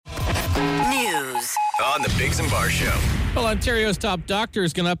On the Biggs and Bar Show. Well, Ontario's top doctor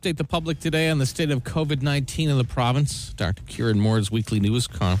is going to update the public today on the state of COVID-19 in the province. Dr. Kieran Moore's weekly news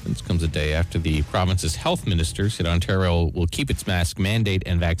conference comes a day after the province's health minister said Ontario will keep its mask mandate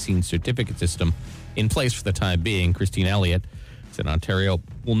and vaccine certificate system in place for the time being. Christine Elliott said Ontario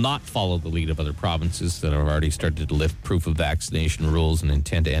will not follow the lead of other provinces that have already started to lift proof of vaccination rules and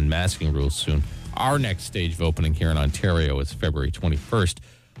intend to end masking rules soon. Our next stage of opening here in Ontario is February 21st.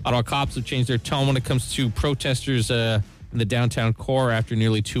 Ottawa cops have changed their tone when it comes to protesters in the downtown core after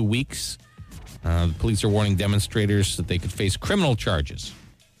nearly 2 weeks. The police are warning demonstrators that they could face criminal charges.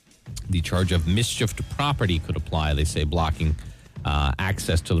 The charge of mischief to property could apply. They say blocking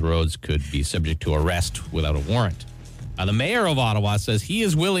access to the roads could be subject to arrest without a warrant. The mayor of Ottawa says he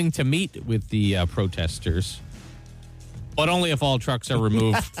is willing to meet with the protesters, but only if all trucks are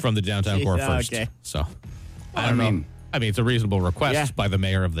removed from the downtown core first. Okay. So, I don't know. I mean, it's a reasonable request by the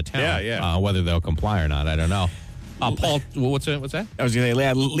mayor of the town. Yeah. Whether they'll comply or not, I don't know. Paul, what's that? I was going to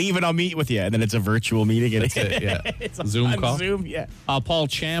say, leave and I'll meet with you. And then it's a virtual meeting. That's it, yeah. It's a Zoom call? Zoom, yeah. Paul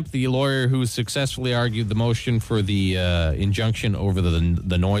Champ, the lawyer who successfully argued the motion for the injunction over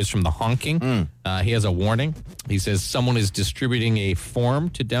the noise from the honking, he has a warning. He says someone is distributing a form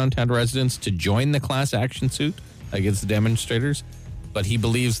to downtown residents to join the class action suit against the demonstrators. But he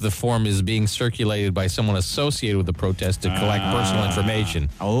believes the form is being circulated by someone associated with the protest to collect personal information.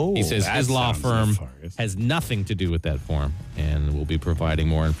 He says his law firm has nothing to do with that form, and will be providing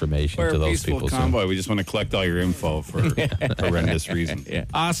more information to those people soon. Convoy. We just want to collect all your info for horrendous reasons.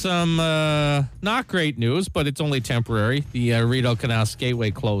 Awesome. Not great news, but it's only temporary. The Rideau Canal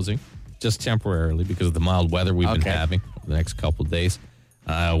Skateway closing, just temporarily because of the mild weather we've been having the next couple of days.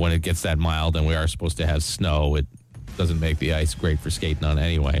 When it gets that mild and we are supposed to have snow, it doesn't make the ice great for skating on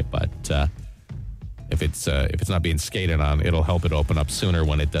anyway, but if it's not being skated on, it'll help it open up sooner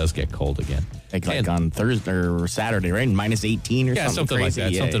when it does get cold again. Like on Thursday or Saturday, right? Minus 18 or something crazy.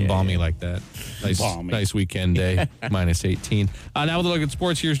 Like that. Something balmy like that. Nice weekend day. Minus 18. Now with a look at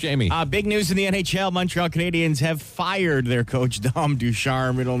sports, here's Jamie. Big news in the NHL. Montreal Canadiens have fired their coach, Dom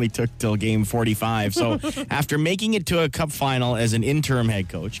Ducharme. It only took till game 45. So after making it to a cup final as an interim head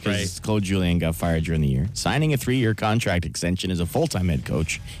coach, because Claude Julien got fired during the year, signing a 3-year contract extension as a full-time head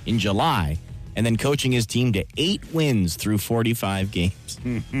coach in July, and then coaching his team to 8 wins through 45 games.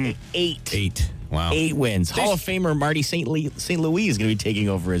 8. Wow. 8 wins. Hall of Famer Marty St. Louis is going to be taking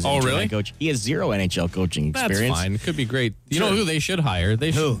over as head coach. He has 0 NHL coaching experience. That's fine. It could be great. You know who they should hire?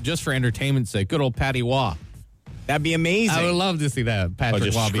 They should, just for entertainment's sake, good old Patty Waugh. That'd be amazing. I would love to see that.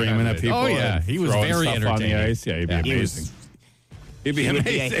 Patrick Waugh screaming at people. Oh, yeah. He was very entertaining. On the ice. Yeah, he'd be amazing. He'd be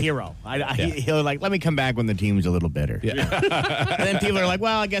a hero. He'll let me come back when the team's a little better. Yeah. And then people are like,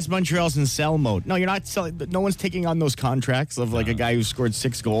 well, I guess Montreal's in sell mode. No, you're not selling. No one's taking on those contracts of a guy who scored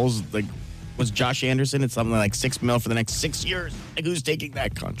 6 goals. Like, was Josh Anderson? It's something like $6 million for the next 6 years. Like, who's taking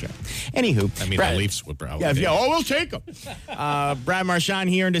that contract? Anywho. I mean, the Leafs would probably. We'll take him. Brad Marchand,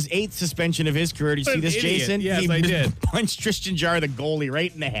 he earned his 8th suspension of his career. Did you see this, Jason? Yes, I did. Punched Tristan Jarre, the goalie,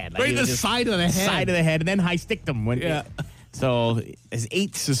 right in the head. Right in the side of the head. Side of the head, and then high-sticked him. So his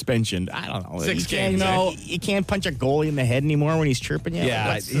 8th suspension. I don't know. 6 games. You can't punch a goalie in the head anymore when he's chirping you.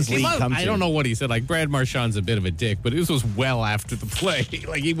 Yeah, I don't know what he said. Like, Brad Marchand's a bit of a dick, but this was well after the play.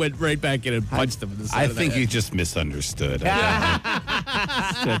 Like, he went right back in and punched him in the side of the head. I think you just misunderstood.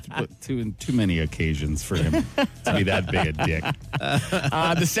 Too many occasions for him to be that big a dick.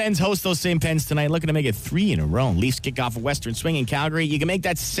 The Sens host those same Pens tonight, looking to make it 3 in a row. Leafs kick off a Western Swing in Calgary. You can make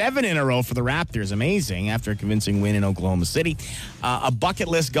that 7 in a row for the Raptors. Amazing after a convincing win in Oklahoma City. A bucket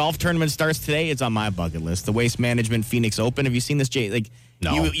list golf tournament starts today. It's on my bucket list. The Waste Management Phoenix Open. Have you seen this, Jay? Like,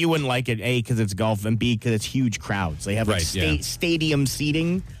 no. You wouldn't like it, A, because it's golf, and B, because it's huge crowds. They have stadium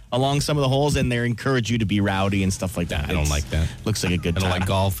seating along some of the holes, and they encourage you to be rowdy and stuff like that. I don't like that. Looks like a good time. I don't like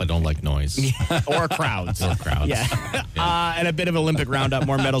golf. I don't like noise. Or crowds. Yeah. And a bit of Olympic roundup.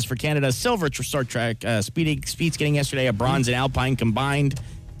 More medals for Canada. Silver short track speed skating yesterday. A bronze in alpine combined.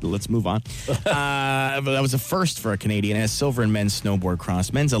 Let's move on. That was a first for a Canadian. As silver in men's snowboard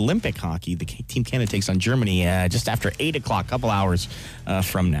cross. Men's Olympic hockey. The Team Canada takes on Germany just after 8 o'clock, a couple hours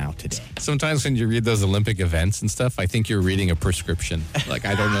from now today. Sometimes when you read those Olympic events and stuff, I think you're reading a prescription. Like,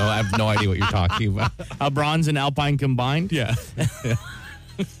 I don't know. I have no idea what you're talking about. A bronze and alpine combined? Yeah.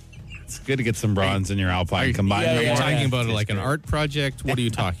 It's good to get some bronze in your alpine combined. Are you talking about an art project? What are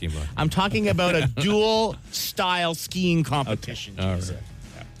you talking about? I'm talking about a dual style skiing competition. Okay. All right.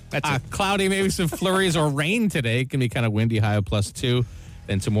 That's cloudy, maybe some flurries or rain today. It can be kind of windy, high of +2.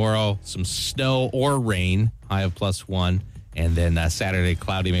 Then tomorrow, some snow or rain, high of +1. And then Saturday,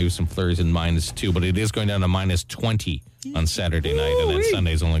 cloudy, maybe some flurries and -2. But it is going down to -20 on Saturday night. And then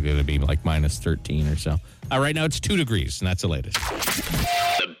Sunday's only going to be like minus 13 or so. Right now it's 2 degrees, and that's the latest.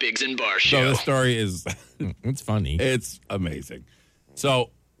 The Biggs and Bar Show. So the story is, It's funny. it's amazing. So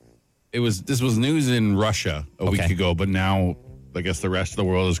this was news in Russia a week ago, but now I guess the rest of the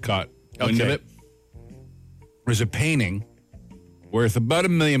world has caught wind of it. There's a painting worth about $1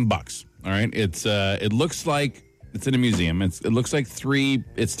 million. All right, it looks like it's in a museum. It looks like three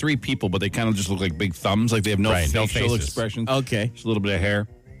people, but they kind of just look like big thumbs, like they have no facial faces. expressions. Okay. Just a little bit of hair.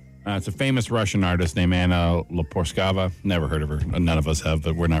 It's a famous Russian artist named Anna Laporskava. Never heard of her. None of us have,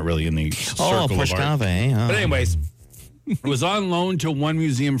 but we're not really in the circle of art. Porskava, eh? But anyways, it was on loan to one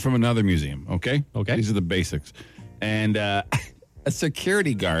museum from another museum, okay? Okay. These are the basics. And a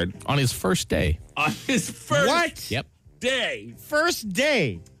security guard On his first day. on his first Yep. day First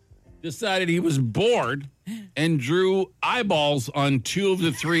day. decided he was bored and drew eyeballs on 2 of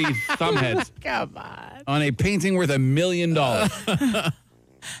the 3 thumb heads Come on. on a painting worth $1 million.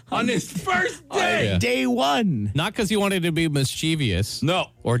 On his first day. Yeah. Day one. Not because he wanted to be mischievous. No.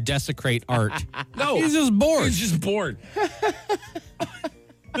 Or desecrate art. No. He's just bored. He's just bored.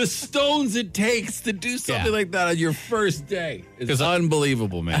 The stones it takes to do something like that on your first day is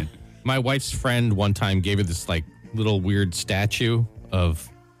unbelievable, man. My wife's friend one time gave her this like little weird statue of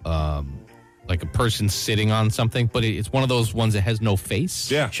like a person sitting on something, but it's one of those ones that has no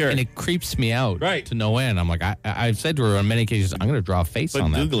face. Yeah, sure. And it creeps me out Right. to no end. I'm like, I've said to her on many occasions, I'm going to draw a face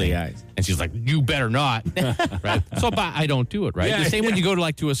on that googly thing. eyes. And she's like, you better not. Right. So but I don't do it, right? Yeah, the same when you go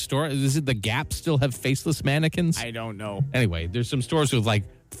to a store. Is it the Gap still have faceless mannequins? I don't know. Anyway, there's some stores with like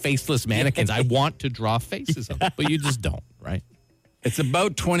faceless mannequins. I want to draw faces on them, but you just don't, right? It's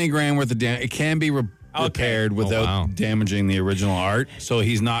about 20 grand worth of damage. It can be repaired without damaging the original art, so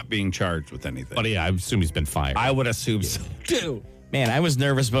he's not being charged with anything. But yeah, I assume he's been fired. I would assume so, too. Man, I was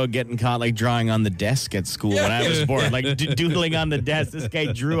nervous about getting caught like drawing on the desk at school when I was bored. Like doodling on the desk. This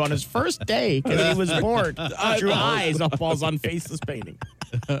guy drew on his first day because he was bored. Drew eyes up balls on faceless painting.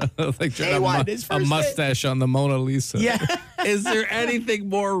 Like Day one, his a first mustache on the Mona Lisa. Yeah. Is there anything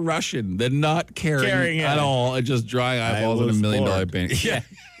more Russian than not caring it at all and just drawing eyeballs on was $1 million bored. painting? Yeah.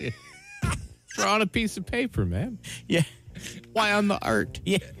 Draw on a piece of paper, man. Yeah. Why on the art?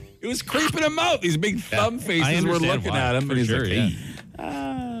 Yeah. It was creeping him out. These big thumb I faces were understand looking why, at him, for and he's sure, like,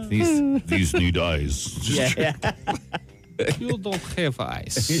 yeah. hey, these need eyes. Yeah. You don't have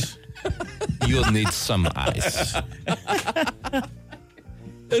eyes. You'll need some eyes.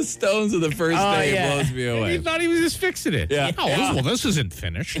 The stones of the first day blows me He away. thought he was just fixing it. Yeah. Oh, well, this isn't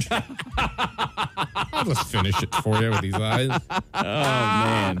finished. I'll just finish it for you with these eyes. Oh,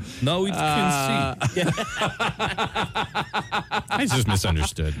 man. No, we can see. I just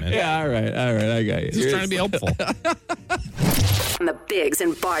misunderstood, man. Yeah, all right, I got you. Just trying to be helpful. On the Biggs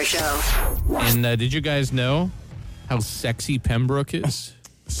and Bar Show. And did you guys know how sexy Pembroke is?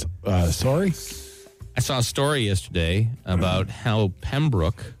 Sorry? I saw a story yesterday about how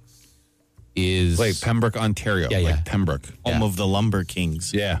Pembroke is... Like Pembroke, Ontario. Yeah, like yeah. Pembroke. Home of the Lumber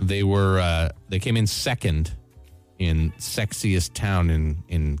Kings. Yeah. They came in second in sexiest town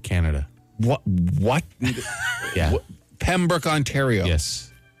in Canada. What? Yeah. Pembroke, Ontario.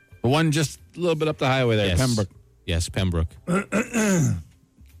 Yes. The one just a little bit up the highway there. Yes. Pembroke. Yes, Pembroke.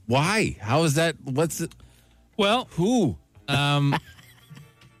 Why? How is that? What's it? Well, Who?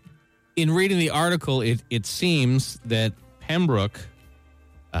 in reading the article, it seems that Pembroke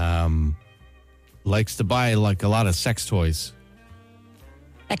likes to buy like a lot of sex toys.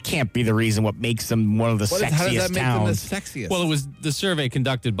 That can't be the reason what makes them one of the How does sexiest that make towns. them the sexiest? Well, it was the survey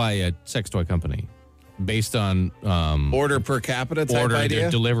conducted by a sex toy company based on order per capita type order, idea.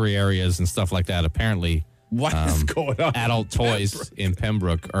 their delivery areas and stuff like that. Apparently, What is going on? adult toys in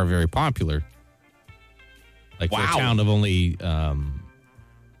Pembroke are very popular. Like for a town of only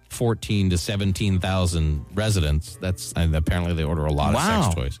 14 to 17,000 residents, and apparently they order a lot of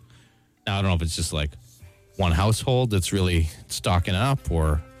sex toys. Now, I don't know if it's just like one household that's really stocking up,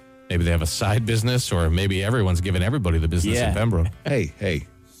 or maybe they have a side business, or maybe everyone's giving everybody the business in Pembroke. Hey,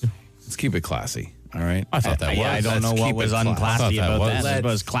 let's keep it classy. All right. I thought that was. Yeah, I don't know what was unclassy about that. That's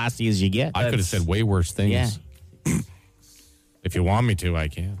about as classy as you get. I could have said way worse things. Yeah. If you want me to, I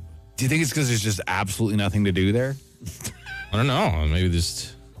can. Do you think it's because there's just absolutely nothing to do there? I don't know. Maybe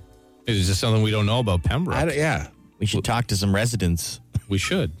it's just something we don't know about Pembroke. Yeah. We should talk to some residents. We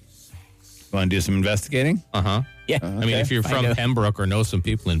should. Want to do some investigating? Uh-huh. Yeah. I mean, if you're from Pembroke or know some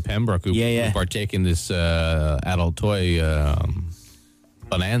people in Pembroke who partake in this adult toy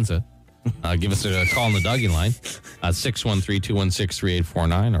bonanza, give us a call on the Dougie line,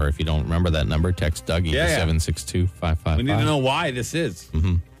 613-216-3849, or if you don't remember that number, text Dougie to 762-555. We need to know why this is.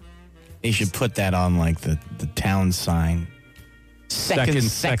 They should put that on like the town sign. Second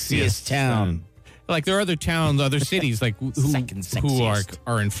sexiest town. Like there are other towns, other cities, like who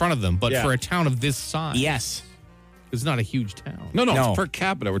are in front of them. But for a town of this size, yes, it's not a huge town. No, it's per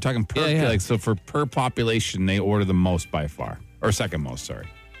capita. We're talking per. Like so for per population, they order the most by far, or second most. Sorry.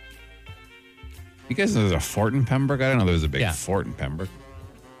 You guys know there's a fort in Pembroke? I don't know there's a big fort in Pembroke.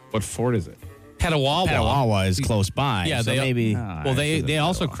 What fort is it? Petawawa is close by. Yeah, so they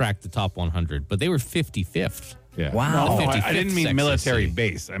also cracked the top 100, but they were 55th. Yeah. Wow. No, I didn't mean military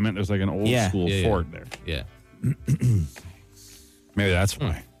base. I meant there's like an old school fort there. Yeah. Maybe that's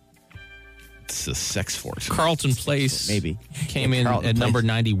why. It's a sex fort. Carlton Place came in Carlton at Place. number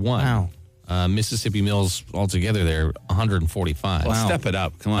 91. Wow. Mississippi Mills altogether there 145. Let's step it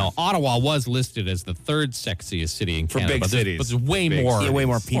up. Come on. Now, Ottawa was listed as the third sexiest city in Canada. big cities. But there's way Big more cities. way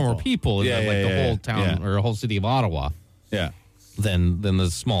more people. in the whole town or whole city of Ottawa Yeah. than the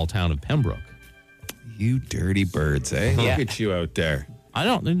small town of Pembroke. You dirty birds, eh? Yeah. Look at you out there. I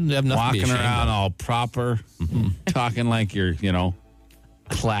don't have nothing to be Walking ashamed around of. all proper, talking like you're,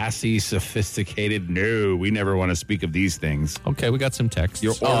 classy, sophisticated. No, we never want to speak of these things. Okay, we got some texts.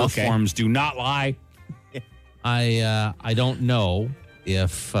 Your order forms do not lie. I don't know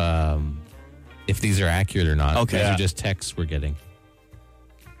if these are accurate or not. Okay. These Yeah. are just texts we're getting.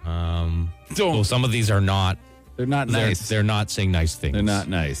 Don't. Well, some of these are not. They're not nice. They're not saying nice things. They're not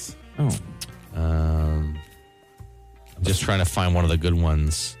nice. Oh. I'm just trying to find one of the good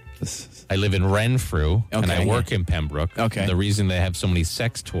ones. I live in Renfrew, and I work in Pembroke. Okay. The reason they have so many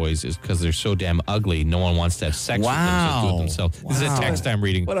sex toys is because they're so damn ugly. No one wants to have sex with them, so do it themselves. This is a text I'm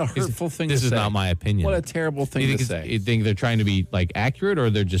reading. What a hurtful thing to say. This is not my opinion. What a terrible thing to say. You think they're trying to be like accurate, or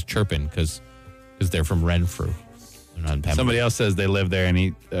they're just chirping because they're from Renfrew? They're not in Pembroke. Somebody else says they live there,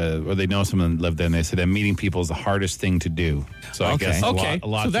 and or they know someone that lived there, and they said that meeting people is the hardest thing to do. So I guess a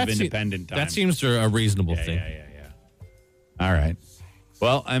lot of independent time. That seems a reasonable thing. Yeah. All right.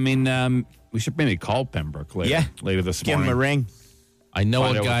 Well, I mean, we should maybe call Pembroke later this Give morning. him a ring. I know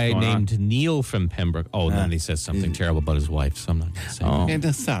Find a out guy what's going named Neil from Pembroke. Oh, then he says something terrible about his wife, so I'm not going to say it.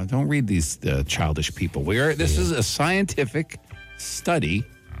 Yeah, stop. Don't read these childish people. This is a scientific study.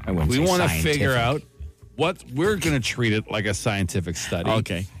 I wouldn't We say want to scientific. figure out what we're going to treat it like a scientific study.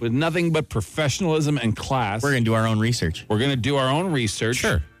 Okay. With nothing but professionalism and class. We're going to do our own research. We're going to do our own research.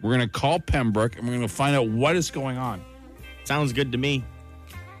 Sure. We're going to call Pembroke, and we're going to find out what is going on. Sounds good to me.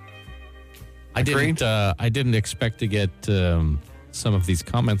 I didn't expect to get some of these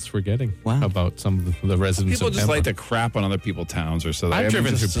comments we're getting about some of the residents People of just Pembroke. like to crap on other people's towns or so. I've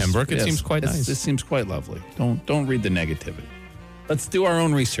driven through Pembroke. It seems quite nice. It seems quite lovely. Don't read the negativity. Let's do our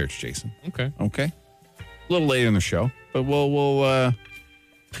own research, Jason. Okay. Okay. A little later in the show, but we're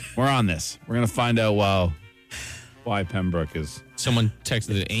on this. We're gonna find out why Pembroke is. Someone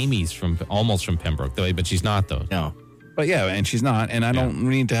texted that Amy's almost from Pembroke, though, but she's not, though. No. But yeah, and she's not, and I don't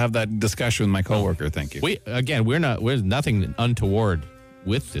need to have that discussion with my coworker. Thank you. We're nothing untoward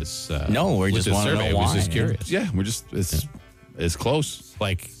with this. No, we're with just this wanna know survey. I was why. just curious. Yeah, we're just it's close.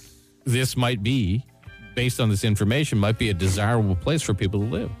 Like this might be, based on this information, might be a desirable place for people to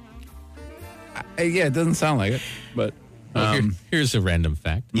live. Yeah, it doesn't sound like it, but Here's a random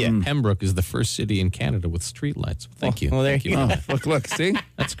fact. Yeah. Pembroke is the first city in Canada with streetlights. Thank you. Well, there Thank you go. look, see,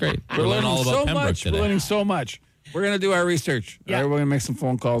 That's great. we're learning all about so Pembroke much. today. We're learning so much. We're gonna do our research. Yeah. All right, we're gonna make some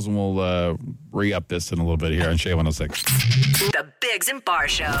phone calls, and we'll re-up this in a little bit here on Shea 106. The Biggs and Bar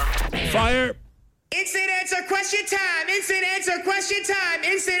Show. Fire. Instant answer question time. Instant answer question time.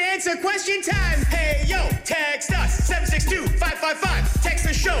 Instant answer question time. Hey, yo, text us 762-555. Text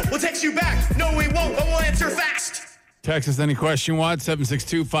the show. We'll text you back. No, we won't, but we'll answer fast. Text us any question you want,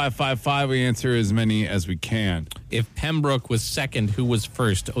 762-555. We answer as many as we can. If Pembroke was second, who was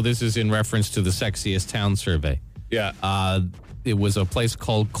first? Oh, this is in reference to the Sexiest Town survey. Yeah. It was a place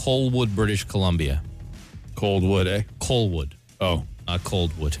called Colwood, British Columbia. Coldwood, eh? Colwood, Oh,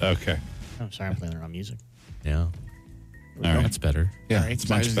 Coldwood. okay. Oh, sorry, I'm playing the wrong music. Yeah. All right. That's better. Yeah, it's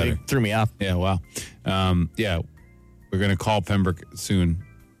much better. Threw me off. Yeah, wow. Yeah, we're going to call Pembroke soon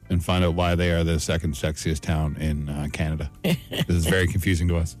and find out why they are the second sexiest town in Canada. This is very confusing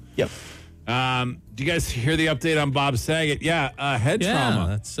to us. Yep. Do you guys hear the update on Bob Saget? Yeah, head trauma.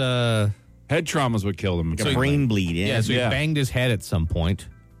 That's Head trauma is what killed him. Brain bleed. yeah. So he banged his head at some point.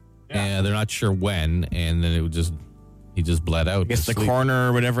 Yeah, they're not sure when, and then he just bled out. I guess the coroner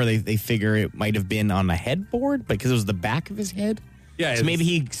or whatever, they figure it might have been on the headboard because it was the back of his head. Yeah, So maybe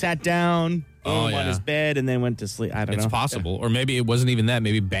he sat down on yeah. his bed and then went to sleep. I don't know. It's possible, or maybe it wasn't even that.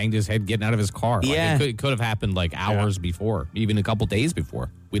 Maybe he banged his head getting out of his car. Like, Yeah. it could have happened like hours before, even a couple days before.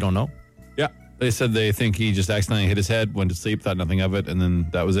 We don't know. Yeah, They said they think he just accidentally hit his head, went to sleep, thought nothing of it, and then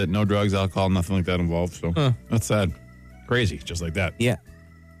that was it. No drugs, alcohol, nothing like that involved. So that's sad. Crazy, just like that. Yeah.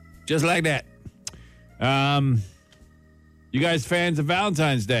 Just like that. You guys fans of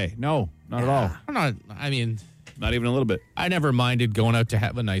Valentine's Day? No, not at all. I'm not. I mean, not even a little bit. I never minded going out to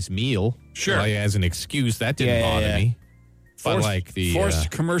have a nice meal. Sure. Like, as an excuse, that didn't bother me. But like the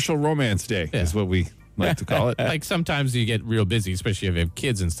forced commercial romance day is what we like to call it. Like sometimes you get real busy, especially if you have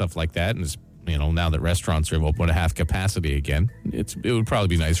kids and stuff like that. And it's, now that restaurants are open at half capacity again, it would probably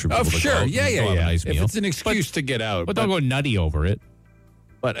be nice for people to go out and go have a nice meal. If it's an excuse to get out. But don't go nutty over it.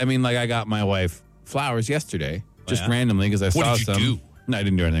 But I mean, like I got my wife flowers yesterday, just randomly because I saw some. What did you do? No, I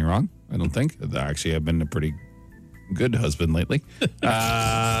didn't do anything wrong. I don't think. Actually, I've been a pretty good husband lately.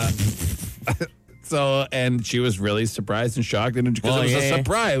 So, and she was really surprised and shocked, and because it was a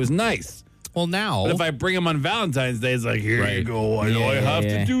surprise, it was nice. Well, now, but if I bring them on Valentine's Day, it's like, here you go. I know I have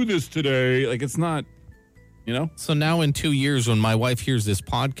to do this today. Like, it's not, So now in 2 years, when my wife hears this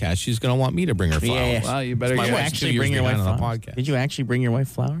podcast, she's going to want me to bring her flowers. Well, you better Did you actually bring your wife flowers? Did you actually bring your wife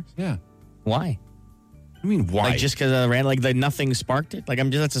flowers? Yeah. Why? I mean, why? Like, just because nothing sparked it? Like,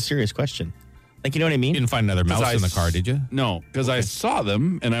 that's a serious question. Like, you know what I mean? You didn't find another mouse in the car, did you? No, because I saw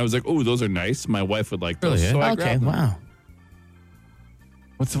them, and I was like, oh, those are nice. My wife would like those. Really? So I okay, grabbed them. wow.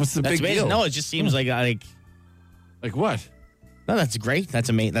 What's the big amazing. deal? No, it just seems like Like what? No, that's great. That's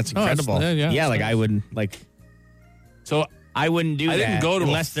amazing. That's incredible. Yeah, like nice. I wouldn't So I wouldn't do that. I didn't go to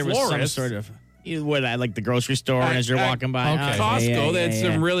unless there was some sort of like the grocery store as you're walking by. Okay. Costco. They had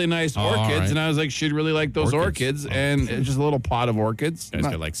some really nice orchids, and I was like, she'd really like those orchids, and it's just a little pot of orchids. You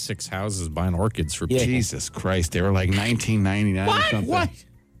guys got like 6 houses buying orchids for people. Jesus Christ, they were like $19.99 or something.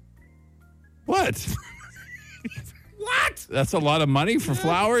 What? What? That's a lot of money for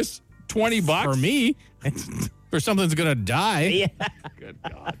flowers? $20 For me. For something that's going to die. Yeah. Good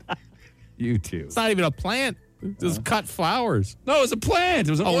God. You too. It's not even a plant. Just cut flowers. No, it was a plant.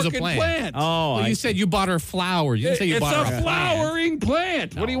 It was an orchid a plant. Oh, well, you said you bought her flowers. You didn't say you bought her It's a flowering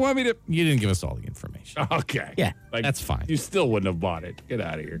plant. What do you want me to? You didn't give us all the information. Okay. Yeah. Like, that's fine. You still wouldn't have bought it. Get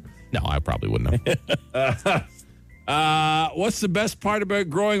out of here. No, I probably wouldn't have. What's the best part about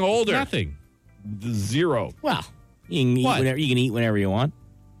growing older? Nothing. Zero. Well, you can eat whatever you can eat whenever you want.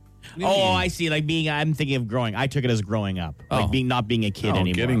 I see. Like I'm thinking of growing. I took it as growing up, like not being a kid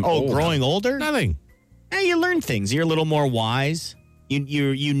anymore. Getting older. Growing older? Nothing. Hey, you learn things. You're a little more wise.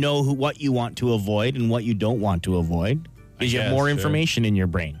 You know what you want to avoid and what you don't want to avoid because you have more information in your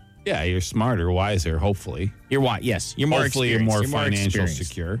brain. Yeah, you're smarter, wiser. Hopefully, you're wise. Yes, you're more. Hopefully, you're more financially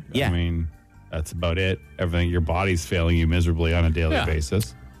secure. Yeah, I mean, that's about it. Everything. Your body's failing you miserably on a daily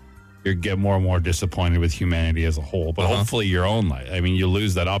basis. You get more and more disappointed with humanity as a whole, but hopefully your own life. I mean, you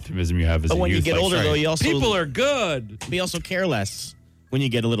lose that optimism you have as a youth. But when you get older, though, you also people are good. But you also care less when you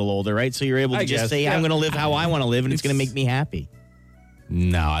get a little older, right? So you're able to just say, "I'm going to live how I want to live, and it's going to make me happy."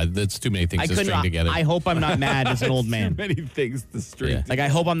 No, that's too many things to string together. I hope I'm not mad as an old man. Too many things to string. Yeah. Like I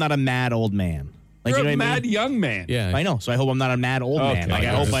hope I'm not a mad old man. Like you're a mad young man. Yeah, I know. So I hope I'm not a mad old man. Like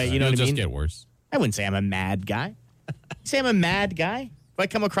I hope what I mean. Just get worse. I wouldn't say I'm a mad guy. You say I'm a mad guy? If I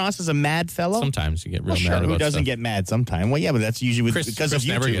come across as a mad fellow? Sometimes you get real mad about Who doesn't stuff. get mad sometime? Well, yeah, but that's usually because of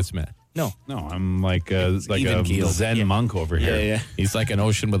you never two. gets mad. No, I'm like a Zen monk over here. Yeah. He's like an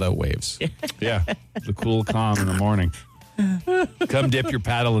ocean without waves. Yeah, the cool calm in the morning. Come dip your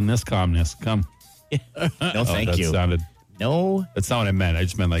paddle in this calmness. Come. No, thank you. Sounded. No, that's not what I meant. I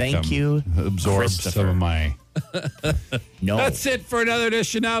just meant like thank you. Absorb some of my. No, that's it for another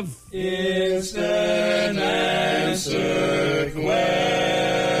edition of Instant Answer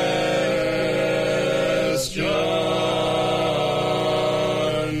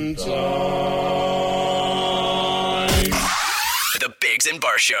Question Time. The Biggs and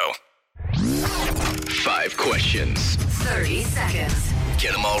Bar Show. 5 questions. 30 seconds.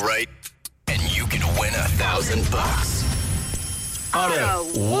 Get them all right, and you can win $1,000.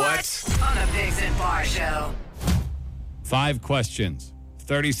 What? On the Biggs and Bar Show. 5 questions.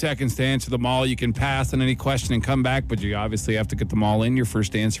 30 seconds to answer them all. You can pass on any question and come back, but you obviously have to get them all in. Your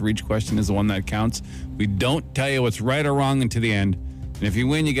first answer for each question is the one that counts. We don't tell you what's right or wrong until the end. And if you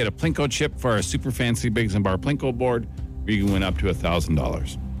win, you get a Plinko chip for our super fancy Biggs and Bar Plinko board, where you can win up to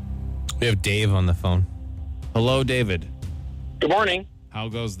 $1,000. We have Dave on the phone. Hello, David. Good morning. How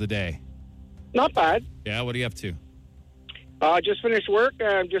goes the day? Not bad. Yeah, what are you up to? Just finished work.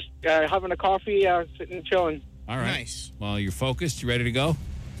 I'm just having a coffee, sitting and chilling. All right. Nice. Well, you're focused. You ready to go?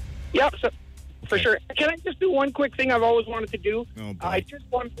 Yep, for sure. Can I just do one quick thing I've always wanted to do? Oh, boy. I just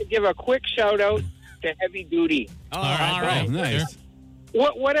wanted to give a quick shout-out to Heavy Duty. All right. Oh, nice.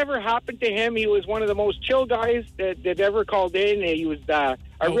 Whatever happened to him, he was one of the most chill guys that ever called in. He was a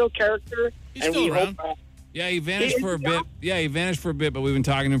real character. He's and still we around. hope. Yeah, he vanished He for a is bit. now? Yeah, he vanished for a bit, but we've been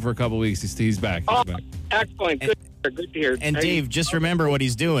talking to him for a couple of weeks. He's back. He's Oh, back. excellent. Good to hear. And Hey, Dave, just remember what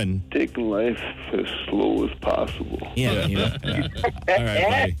he's doing. Taking life as slow as possible. Yeah, you know. All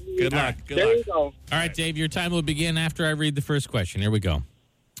right, buddy. Good luck. Good there luck. you go. All right, Dave, your time will begin after I read the first question. Here we go.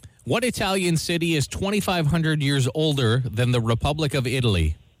 What Italian city is 2,500 years older than the Republic of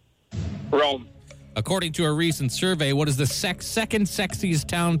Italy? Rome. According to a recent survey, what is the second sexiest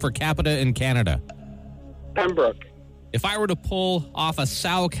town per capita in Canada? Pembroke. If I were to pull off a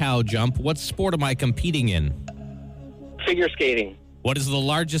sow cow jump, what sport am I competing in? Figure skating. What is the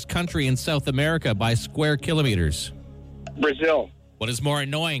largest country in South America by square kilometers? Brazil. What is more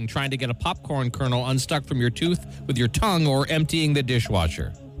annoying, trying to get a popcorn kernel unstuck from your tooth with your tongue or emptying the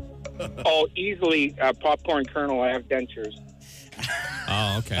dishwasher? Oh, easily popcorn kernel. I have dentures.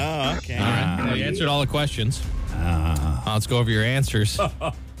 Oh, okay. Oh, okay. All right. Well, you answered all the questions. Let's go over your answers.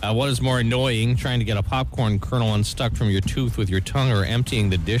 What is more annoying, trying to get a popcorn kernel unstuck from your tooth with your tongue or emptying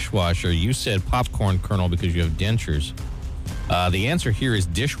the dishwasher? You said popcorn kernel because you have dentures. The answer here is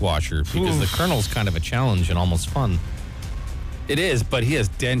dishwasher because the kernel's kind of a challenge and almost fun. It is, but he has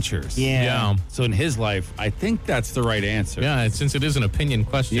dentures. Yeah. So in his life, I think that's the right answer. Yeah, since it is an opinion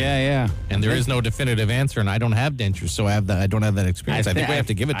question. Yeah. And there is no definitive answer, and I don't have dentures, so I don't have that experience. I think we have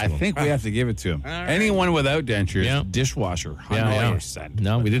to give it to him. I think we have to give it to him. Anyone without dentures, Yeah. dishwasher, 100%.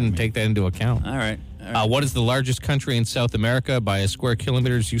 No, we didn't take that into account. All right. What is the largest country in South America by square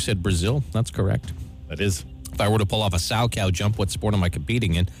kilometers? You said Brazil. That's correct. That is. If I were to pull off a sow cow jump, what sport am I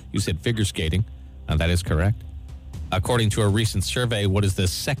competing in? You said figure skating. That is correct. According to a recent survey, what is the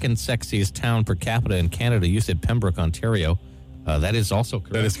second sexiest town per capita in Canada? You said Pembroke, Ontario. That is also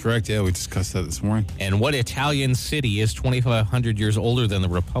correct. That is correct. Yeah, we discussed that this morning. And what Italian city is 2,500 years older than the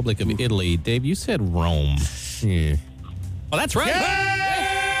Republic of Italy? Dave, you said Rome. Yeah. Well, that's right.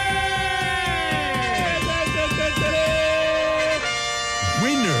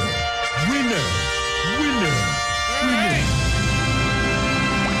 Winner.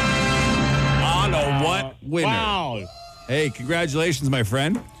 OttaWHAT winner. Wow. Hey, congratulations, my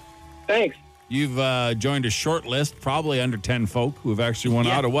friend. Thanks. You've joined a short list, probably under 10 folk who have actually won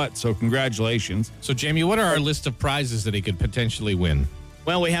OttaWHAT, so congratulations. So, Jamie, what are our list of prizes that he could potentially win?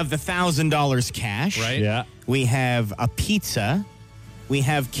 Well, we have the $1,000 cash. Right. Yeah. We have a pizza. We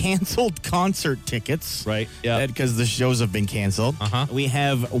have canceled concert tickets. Right, yeah. Because the shows have been canceled. Uh-huh. We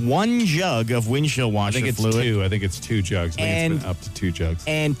have one jug of windshield I washer think it's fluid. two. I think it's two jugs. I think And- it's been up to two jugs.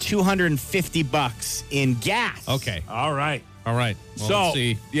 And $250 in gas. Okay. All right. All right. Well, So, let's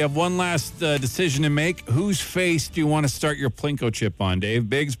see. you have one last decision to make. Whose face do you want to start your Plinko chip on, Dave?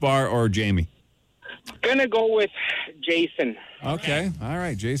 Biggs, Bar, or Jamie? Gonna go with Jason. Okay. All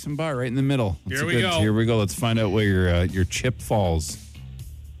right. Jason Barr right in the middle. That's Here a we go. Here we go. Let's find out where your chip falls.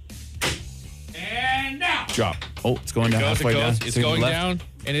 And now. Drop. Oh, it's going down halfway down. It's To the going left. down,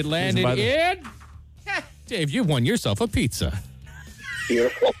 and it landed by the- in. Dave, you won yourself a pizza.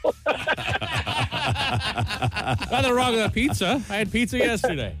 Beautiful. Nothing wrong with a pizza. I had pizza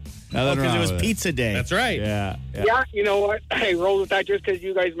yesterday. Nothing Because wrong it was with pizza day. That's right. Yeah. Yeah, you know what? I rolled with that just because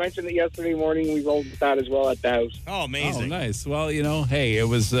you guys mentioned it yesterday morning. We rolled with that as well at the house. Oh, Oh, amazing. nice. Well, hey, it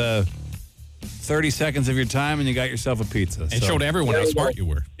was 30 seconds of your time, and you got yourself a pizza. And showed everyone how smart you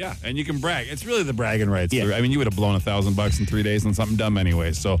were. Yeah, and you can brag. It's really the bragging rights. Yeah. I mean, you would have blown $1,000 in 3 days on something dumb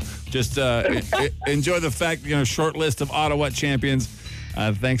anyway. So just enjoy the fact, short list of OttaWHAT champions.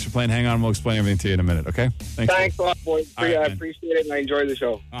 Thanks for playing. Hang on, we'll explain everything to you in a minute, okay? Thanks a lot, boys. All right, I man. appreciate it, and I enjoy the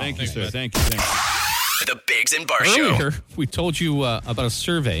show. Thank you, thanks, sir. bud. Thank you. The Biggs and Bar Show. Earlier, we told you about a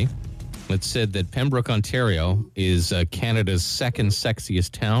survey that said that Pembroke, Ontario is Canada's second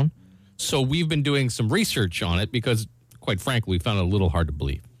sexiest town. So we've been doing some research on it because, quite frankly, we found it a little hard to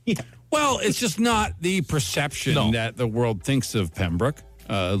believe. Well, it's just not the perception that the world thinks of Pembroke,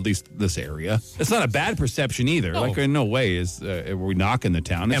 at least this area. It's not a bad perception either. No. Like, in no way are we knocking the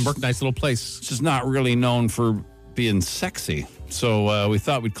town. It's Pembroke, nice little place. just not really known for being sexy. So we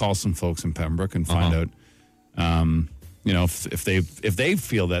thought we'd call some folks in Pembroke and find out, if they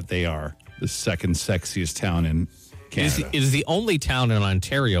feel that they are the second sexiest town in Canada. It is the only town in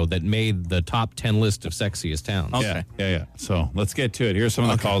Ontario that made the top 10 list of sexiest towns. Okay. Yeah. So let's get to it. Here's some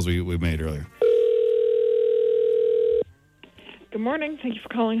of the calls we made earlier. Good morning. Thank you for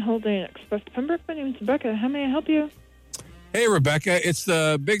calling Holiday Inn Express Pembroke. My name is Rebecca. How may I help you? Hey, Rebecca. It's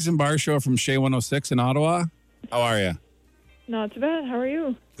the Biggs and Bar Show from Shea 106 in Ottawa. How are you? Not too bad. How are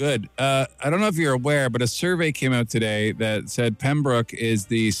you? Good. I don't know if you're aware, but a survey came out today that said Pembroke is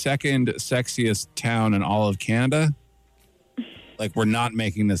the second sexiest town in all of Canada. Like, we're not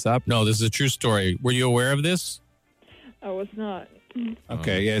making this up. No, this is a true story. Were you aware of this? I was not.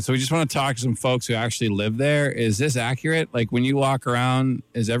 Okay, yeah. So we just want to talk to some folks who actually live there. Is this accurate? Like when you walk around,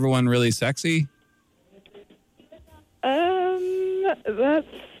 is everyone really sexy? That's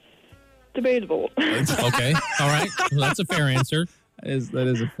debatable. Okay. All right. Well, that's a fair answer. That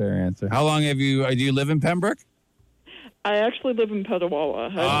is a fair answer. How long do you live in Pembroke? I actually live in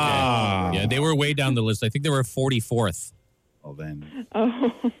Petawawa. Yeah, they were way down the list. I think they were 44th. Well, then.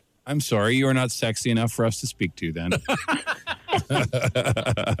 Oh. I'm sorry. You are not sexy enough for us to speak to then.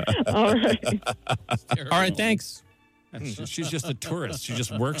 All right. All right, thanks. She's just a tourist. She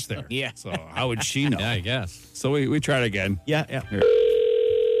just works there. Yeah. So how would she know? Yeah, I guess. So we tried again. Yeah. Here.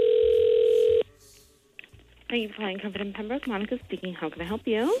 Thank you for calling Comfort in Pembroke. Monica speaking. How can I help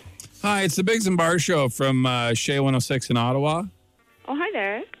you? Hi, it's the Biggs and Bar Show from Shea 106 in Ottawa. Oh, hi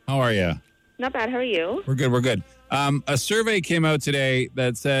there. How are you? Not bad. How are you? We're good. A survey came out today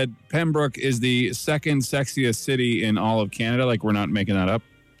that said Pembroke is the second sexiest city in all of Canada. Like, we're not making that up.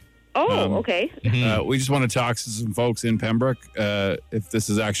 Oh, okay. We just want to talk to some folks in Pembroke if this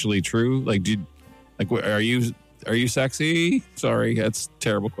is actually true. Like, are you sexy? Sorry, that's a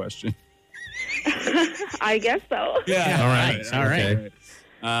terrible question. I guess so. Yeah. All right.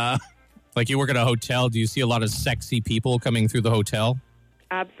 Like you work at a hotel. Do you see a lot of sexy people coming through the hotel?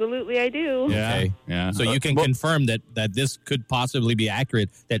 Absolutely, I do. Yeah. Okay. Yeah. So you can confirm that this could possibly be accurate,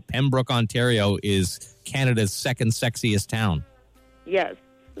 that Pembroke, Ontario is Canada's second sexiest town. Yes.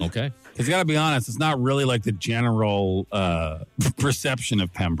 Okay. Because you got to be honest, it's not really like the general perception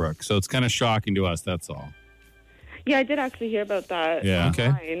of Pembroke. So it's kind of shocking to us, that's all. Yeah, I did actually hear about that. Yeah. Okay.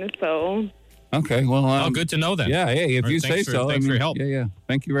 Online, so. Okay, well. Good to know then. Yeah, if you say so. Thanks for your help. Yeah.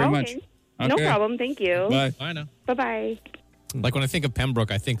 Thank you very much. No problem. Thank you. Bye. Bye now. Bye-bye. Like when I think of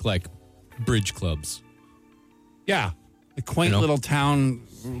Pembroke, I think like bridge clubs. Yeah. A quaint little town,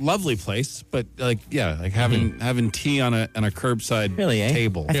 lovely place, but having tea on a curbside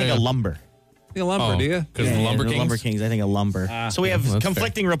table. I think of lumber. You think of lumber, do you? Because the Lumber Kings? Lumber Kings, I think of lumber. So we have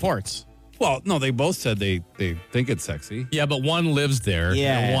conflicting reports. Well, no, they both said they think it's sexy. Yeah, but one lives there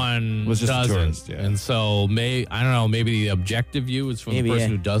and one Was just a doesn't. tourist, yeah. And so I don't know, maybe the objective view is from the person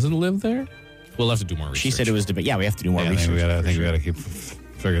who doesn't live there? We'll have to do more research. She said it was debate. Yeah, we have to do more research. I think we got to keep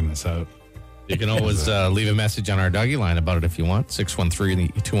figuring this out. You can always leave a message on our Dougie line about it if you want.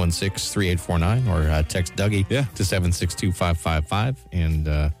 613-216-3849 or text Dougie to 762-555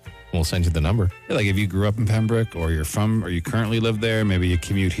 and we'll send you the number. Yeah, like if you grew up in Pembroke or you're from or you currently live there, maybe you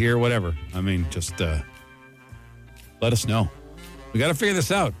commute here, whatever. I mean, just let us know. We got to figure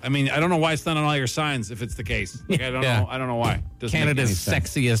this out. I mean, I don't know why it's not on all your signs if it's the case. Like, I don't know why. Canada's second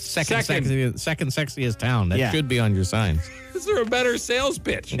sexiest town. That should be on your signs. Is there a better sales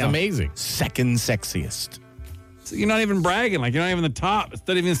pitch? It's amazing. Second sexiest. So you're not even bragging. Like you're not even the top. It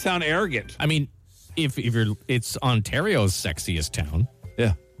doesn't even sound arrogant. I mean, if it's Ontario's sexiest town.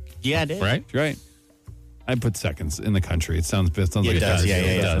 Yeah. Yeah, it is. Right. I put seconds in the country. It sounds like it does.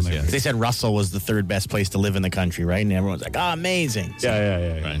 It does. They said Russell was the third best place to live in the country, right? And everyone's like, "Oh, amazing." So,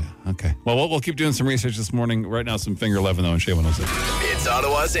 yeah. Right. Okay. Well, we'll keep doing some research this morning. Right now, some Finger 11 though, and Shea 106. It's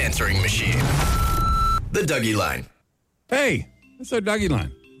Ottawa's answering machine. The Dougie line. Hey, that's our Dougie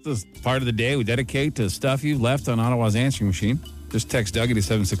line. This is part of the day we dedicate to stuff you've left on Ottawa's answering machine. Just text Dougie to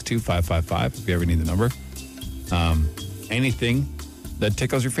 762-555 if you ever need the number. Anything that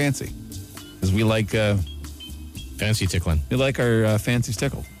tickles your fancy, because we like. Fancy tickling. You like our fancy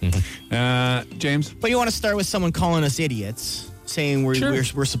tickle. Mm-hmm. James? But you want to start with someone calling us idiots, saying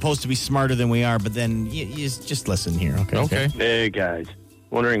we're supposed to be smarter than we are, but then you just listen here, okay? Hey, guys.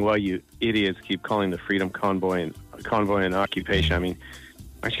 Wondering why you idiots keep calling the Freedom Convoy an occupation. I mean,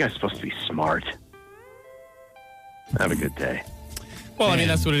 aren't you guys supposed to be smart? Have a good day. Well, I mean,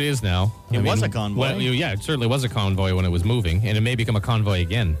 that's what it is now. It was a convoy. Well, yeah, it certainly was a convoy when it was moving, and it may become a convoy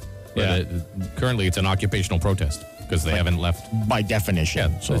again. But currently, it's an occupational protest because they haven't left. By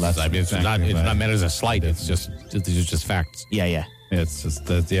definition. Yeah, so it's not meant as a slight. It's just facts. Yeah. It's just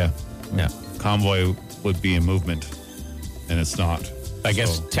that, yeah. Convoy would be a movement, and it's not. I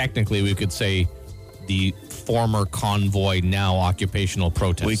guess technically we could say the former convoy, now occupational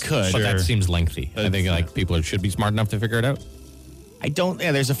protest. We could. But that seems lengthy. I think people should be smart enough to figure it out.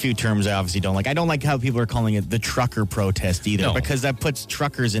 There's a few terms I obviously don't like. I don't like how people are calling it the trucker protest either, because that puts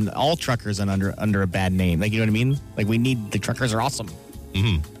all truckers under a bad name. Like, you know what I mean? Like, the truckers are awesome.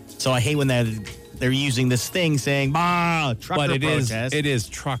 Mm-hmm. So I hate when they're using this thing saying, trucker protest. It is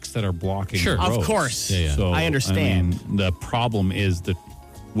trucks that are blocking Sure. the roads. Of course. Yeah. So, I understand. I mean, the problem is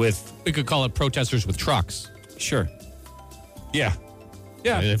we could call it protesters with trucks. Sure. Yeah.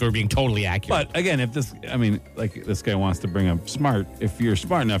 Yeah. If we're being totally accurate. But again, if this guy wants to bring up smart. If you're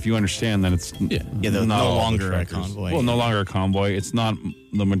smart enough, you understand that it's no longer a convoy. Well, no longer a convoy. It's not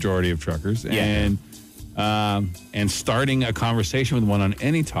the majority of truckers. Yeah. And starting a conversation with one on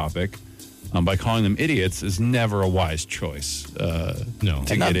any topic by calling them idiots is never a wise choice. No.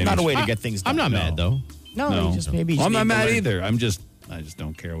 Not a way to get things done. I'm not mad, though. No, you just maybe. I'm not mad either. I just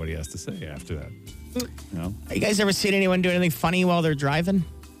don't care what he has to say after that. You guys ever seen anyone do anything funny while they're driving?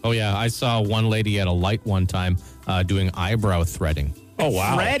 Oh, yeah. I saw one lady at a light one time doing eyebrow threading. Oh,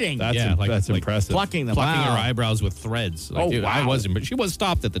 wow. Threading? That's impressive. Plucking them. Plucking her eyebrows with threads. Wow. I wasn't, but she was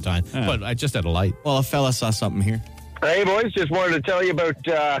stopped at the time. Yeah. But I just had a light. Well, a fella saw something here. Hey, boys. Just wanted to tell you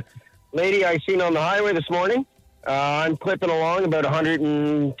about lady I seen on the highway this morning. I'm clipping along about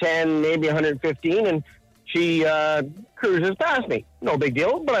 110, maybe 115, and she cruises past me. No big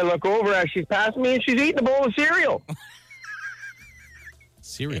deal, but I look over as she's passing me, and she's eating a bowl of cereal.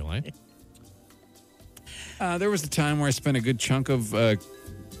 Cereal, eh? There was a time where I spent a good chunk of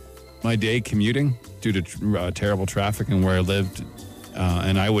my day commuting due to terrible traffic and where I lived,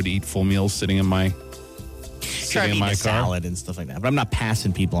 and I would eat full meals sitting in my car. Salad and stuff like that. But I'm not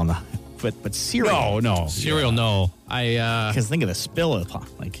passing people on the. But cereal. No. Cereal, no. Because think of the spill of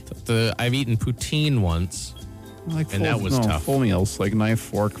I've eaten poutine once. And that was tough. Full meals, like knife,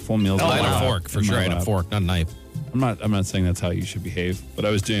 fork, full meals. I had a fork, for sure. I had a fork, not a knife. I'm not saying that's how you should behave, but I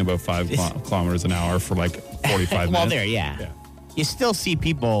was doing about 5 kilometers an hour for like 45 minutes. Well, there, yeah. You still see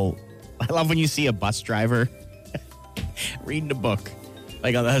people. I love when you see a bus driver reading a book.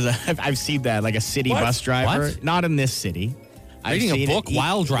 Like I've seen that, like a city bus driver. What? Not in this city. Reading a book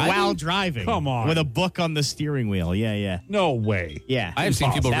while driving? While driving. Come on. With a book on the steering wheel. Yeah. No way. Yeah. I have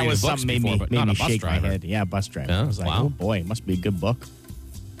seen people read books something before, but not a bus shake driver. my head. Yeah, bus driver. Yeah? I was like, Wow. oh boy, it must be a good book.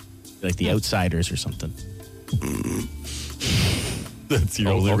 Like The Outsiders or something. That's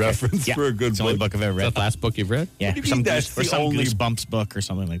your only reference for a good it's the only book I've ever read. Is that the last book you've read? Yeah. What do you mean that's the some only Goosebumps book or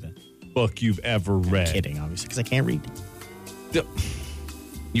something like that. book you've ever read? I'm kidding, obviously, because I can't read.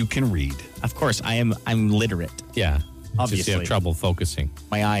 You can read. Of course, I'm literate. Yeah. Obviously. Just you have trouble focusing.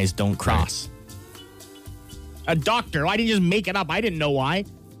 My eyes don't cross. Right. A doctor. Why didn't you just make it up? I didn't know why.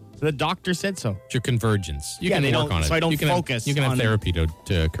 The doctor said so. It's your convergence. You Yeah, can they work don't- on it. so I don't you can focus you can have on- therapy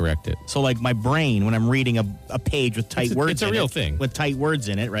to correct it. So, like, my brain, when I'm reading a page with tight words it's a in real it, thing. with tight words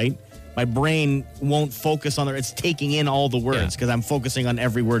in it, right? My brain won't focus on it's taking in all the words because I'm focusing on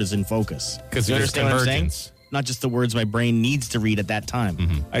every word is in focus. Because you there's understand what I'm saying? convergence. Not just the words my brain needs to read at that time.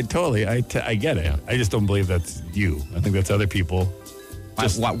 Mm-hmm. I get it. Yeah. I just don't believe that's you. I think that's other people.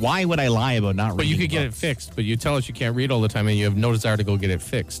 Why would I lie about not reading? But you could get it fixed. But you tell us you can't read all the time, and you have no desire to go get it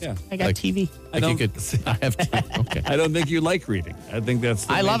fixed. Yeah, I got TV. Like you could. I have TV. Okay. I don't think you like reading. I think that's.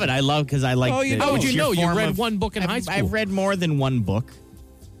 I love it. I love because I like. How would you know? You read of, one book in high school. I've read more than one book.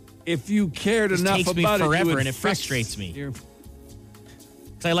 If you cared enough takes me about forever, it, and it frustrates me.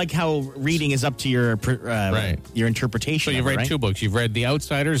 I like how reading is up to your your interpretation. So you've of it, read right? 2 books. You've read The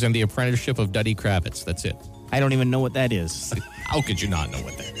Outsiders and The Apprenticeship of Duddy Kravitz. That's it. I don't even know what that is. How could you not know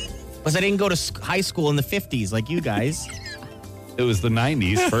what that is? Because I didn't go to high school in the 50s like you guys. It was the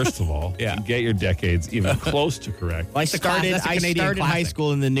 90s, first of all. Yeah. Get your decades even close to correct. I started high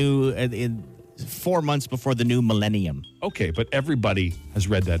school in the new in 4 months before the new millennium. Okay, but everybody has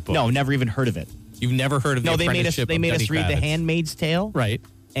read that book. No, never even heard of it. You've never heard of The Apprenticeship they made of us Duddy read The Kravitz. Handmaid's Tale. Right.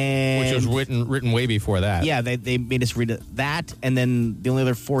 And which was written way before that. Yeah, they made us read that, and then the only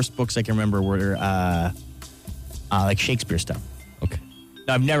other forced books I can remember were like Shakespeare stuff. Okay.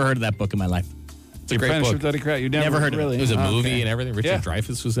 No, I've never heard of that book in my life. It's a great book. Duddy Kravitz. You never heard of it. It was a movie and everything. Richard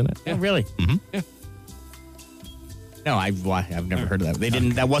Dreyfuss was in it. Yeah, really? Mm-hmm. Yeah. No, I've never heard of that. They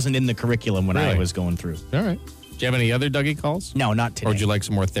didn't. That wasn't in the curriculum when I was going through. All right. Do you have any other Dougie calls? No, not today. Or would you like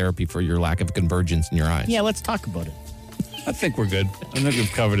some more therapy for your lack of convergence in your eyes? Yeah, let's talk about it. I think we're good. I think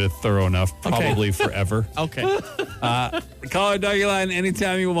we've covered it thorough enough. Probably forever. Okay. Call our Dougie line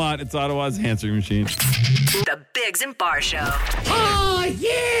anytime you want. It's Ottawa's answering machine. The Biggs and Bar Show. Oh,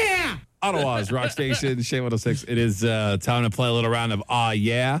 yeah! Ottawa's Rock Station, Shea 106. It is time to play a little round of Aw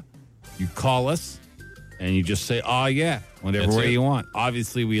Yeah. You call us and you just say Aw Yeah, whatever That's way it. you want.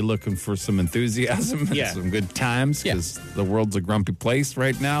 Obviously, we're looking for some enthusiasm and some good times because the world's a grumpy place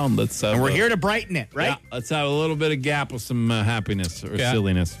right now. And we're here to brighten it, right? Yeah, let's have a little bit of gap with some happiness or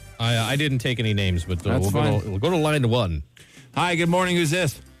silliness. I didn't take any names, but That's we'll go to line 1. Hi, good morning. Who's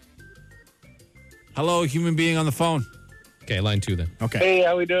this? Hello, human being on the phone. Okay, line 2 then. Okay. Hey,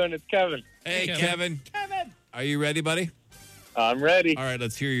 how we doing? It's Kevin. Hey, Kevin. Are you ready, buddy? I'm ready. All right,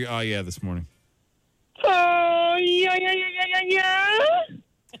 let's hear your Aw Yeah this morning. Oh, yeah.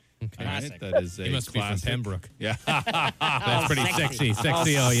 All right, Classic. That is a He must be classic. from Pembroke. Yeah. That's pretty sexy.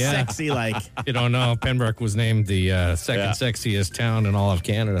 Sexy, oh yeah. Sexy like. You don't know, Pembroke was named the second sexiest town in all of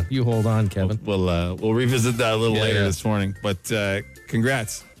Canada. You hold on, Kevin. We'll revisit that a little later yeah. this morning. But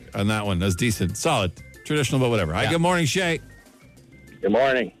congrats on that one. That was decent. Solid. Traditional, but whatever. Hi, good morning, Shay. Good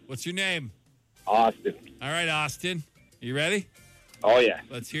morning. What's your name? Austin. All right, Austin. You ready? Oh, yeah.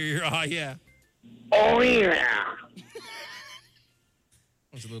 Let's hear your oh, yeah. Oh, yeah.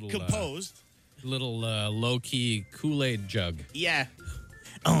 Was a little Composed. Low-key Kool-Aid jug. Yeah.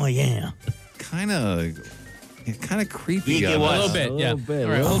 Oh, yeah. Kind of creepy. You get what? A little bit, yeah. bit.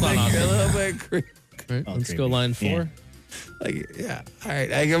 All right, hold on, A Austin. little bit creepy. All right, let's creepy. go line 4. Yeah. All right.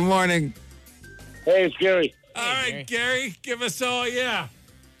 Hey, good morning. Hey, it's Gary. All right, Gary, give us oh, yeah.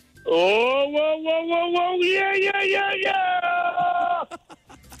 Oh, whoa, whoa, whoa, whoa. Yeah, yeah, yeah, yeah.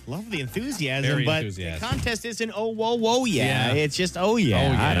 Love the enthusiasm, Very but enthusiastic. the contest isn't oh, whoa, whoa, yeah. Yeah. It's just oh, yeah.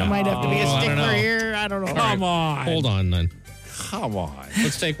 Oh, yeah. I might have to be a Oh, I don't stickler know. here. I don't know. Come on. Hold on, then. Come on.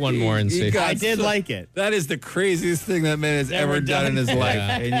 Let's take one more and You see. got I did like it. That is the craziest thing that man has ever done in his life.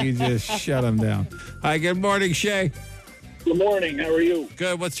 Yeah. And you just shut him down. Hi, good morning, Shay. Good morning. How are you?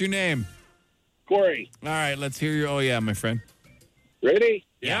 Good. What's your name? Corey. All right, let's hear your oh, yeah, my friend. Ready?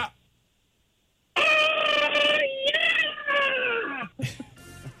 Yeah.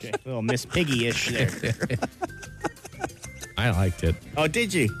 Okay. Little Miss Piggy-ish there. I liked it. Oh,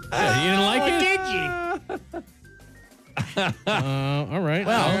 did you? Yeah, you didn't like it? Did you? All right.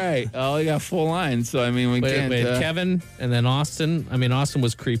 All right. Oh, you got full lines, so I mean, we can't. Wait, Kevin and then Austin. I mean, Austin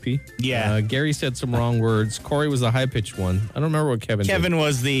was creepy. Yeah. Gary said some wrong words. Corey was the high-pitched one. I don't remember what Kevin did. Kevin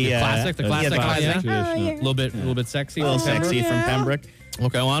was the classic, the classic, classic. yeah. A little bit sexy. A little from sexy Pembroke. from Pembroke.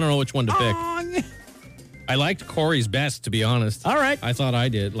 Okay, well, I don't know which one to pick. I liked Corey's best, to be honest. All right. I thought I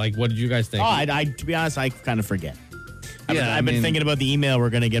did. Like, what did you guys think? Oh, I to be honest, I kind of forget. Yeah, I've been thinking about the email we're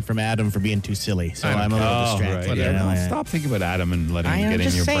going to get from Adam for being too silly, so I'm a little distracted. Right. You know, Stop thinking about Adam and letting him I'm get in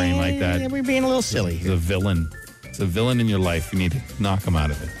just your brain like that. saying, we're being a little silly. He's a villain. It's a villain in your life. You need to knock him out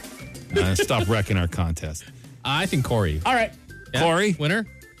of it. Stop wrecking our contest. I think Corey. All right. Yeah. Corey? Winner?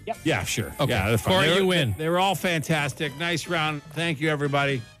 Yeah, sure. Okay. Yeah, that's fine. Corey, They were- you win. They were all fantastic. Nice round. Thank you,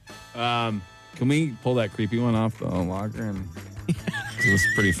 everybody. Can we pull that creepy one off the locker? And it was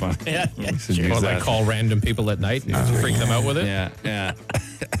pretty fun. Yeah, We should sure. use Or like that. call random people at night and freak them out with it? Yeah.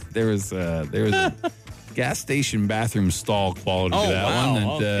 there was a gas station bathroom stall quality to that wow. one.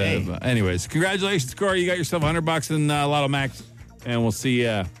 And, Okay. but anyways, congratulations, Corey. You got yourself $100 in Lotto Max, and we'll see.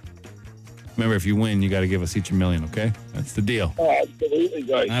 Remember, if you win, you got to give us each $1 million. Okay, that's the deal. Oh, absolutely,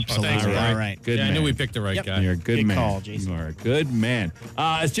 guys. Absolutely. All right. Good Yeah, man. I knew we picked the right guy. You're a good Good man. call, Jason. You are a good man.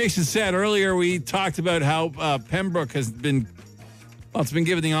 As Jason said earlier, we talked about how Pembroke has been. Well, it's been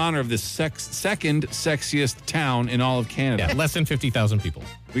given the honor of the second sexiest town in all of Canada. Yeah, less than 50,000 people.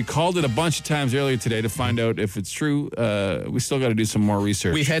 We called it a bunch of times earlier today to find out if it's true. We still got to do some more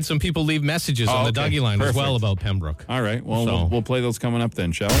research. We've had some people leave messages on the okay. Dougie line as well Perfect. about Pembroke. All right. Well, So- we'll play those coming up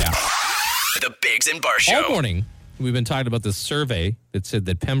then, shall we? Yeah. The Biggs and Bar Show. All morning, we've been talking about this survey that said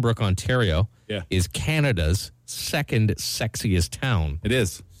that Pembroke, Ontario is Canada's second sexiest town. It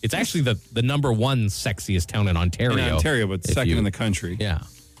is. It's actually the number one sexiest town in Ontario. In Ontario, but If second you- in the country. Yeah.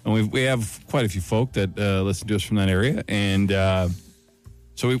 And we have quite a few folk that listen to us from that area. And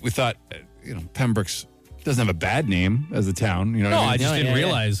so we thought, Pembroke's doesn't have a bad name as a town. You know No, what I I mean? just didn't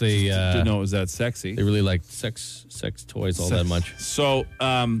realize they Didn't know it was that sexy. they really liked sex toys all that much. So,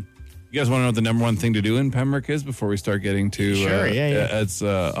 you guys want to know what the number one thing to do in Pembroke is before we start getting to? Sure, yeah. It's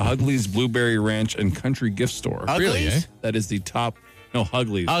Hugley's Blueberry Ranch and Country Gift Store. Really, eh? That is the top. No,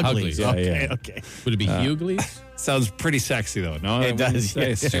 Hugley's. Hugley's, Yeah, Okay, yeah. okay. Would it be Hughley's? Sounds pretty sexy, though. No, It does, yeah.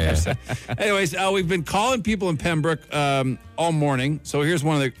 It's super sexy. Anyways, we've been calling people in Pembroke all morning. So here's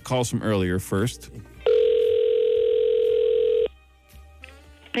one of the calls from earlier first.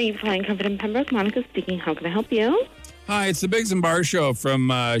 Thank you for calling Comfort in Pembroke. Monica speaking. How can I help you? Hi, it's the Biggs and Bar Show from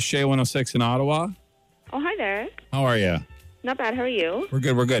Shea 106 in Ottawa. Oh, hi there. How are you? Not bad. How are you? We're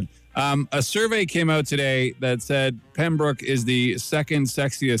good. A survey came out today that said Pembroke is the second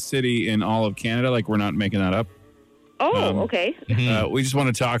sexiest city in all of Canada. Like, we're not making that up. Oh, okay. We just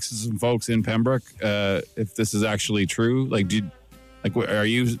want to talk to some folks in Pembroke if this is actually true. Like, are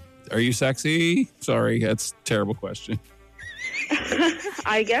you sexy? Sorry, that's a terrible question.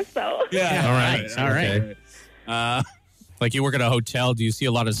 I guess so. Yeah. All right. Like, you work at a hotel. Do you see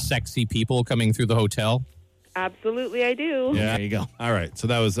a lot of sexy people coming through the hotel? Absolutely, I do. Yeah. There you go. All right. So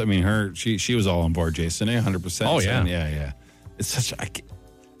that was, she was all on board, Jason, 100%. Oh, yeah. Yeah. It's such,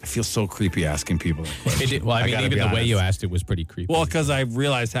 I feel so creepy asking people that question. Well, I mean, gotta even be the way you honest. asked it was pretty creepy. Well, because I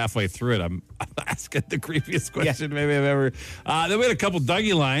realized halfway through it, I'm asking the creepiest question maybe I've ever. Then we had a couple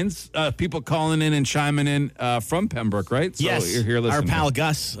Dougie lines. People calling in and chiming in from Pembroke, right? So Yes. you're here listening. Our pal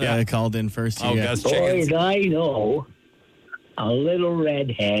Gus called in first. Oh, Gus Chickens. Boys, I know a little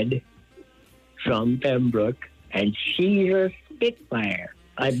redhead from Pembroke, and she's a spitfire.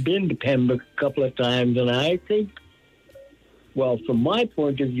 I've been to Pembroke a couple of times, and I think, well, from my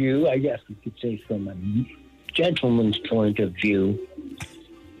point of view, I guess we could say from a gentleman's point of view,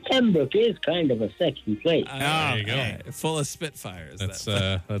 Pembroke is kind of a sexy place. There you go. Yeah, full of Spitfires.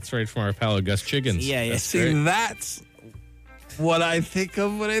 That's right from our pal Gus Chiggins. Yeah. See, that's what I think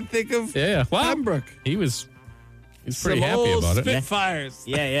of when I think of Yeah. Well, Pembroke. He's pretty Some happy old about it. Spitfires.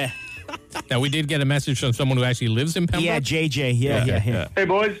 Yeah. Now, we did get a message from someone who actually lives in Pembroke. Yeah, JJ. Yeah. Hey,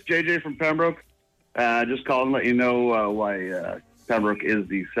 boys. JJ from Pembroke. Just calling to let you know why Pembroke is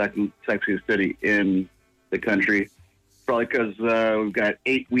the second sexiest city in the country. Probably because we've got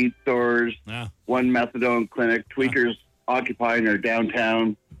 8 weed stores, 1 methadone clinic, tweakers occupying our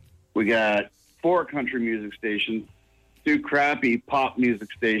downtown. We got 4 country music stations, 2 crappy pop music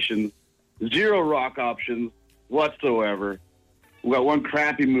stations, 0 rock options whatsoever. We got 1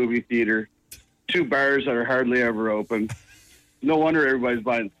 crappy movie theater, 2 bars that are hardly ever open. No wonder everybody's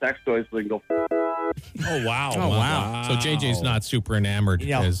buying sex toys so they can go. Oh, wow. Oh, wow. So JJ's not super enamored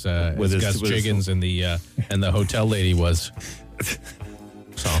as Gus Chiggins and the hotel lady was.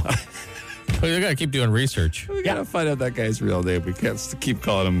 So we got to keep doing research. We got to find out that guy's real name. We can't keep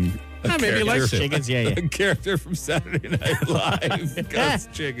calling him maybe he likes it. Chiggins, yeah. a character from Saturday Night Live. Gus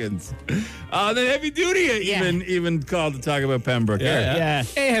Chiggins. Then Heavy Duty even called to talk about Pembroke. Yeah.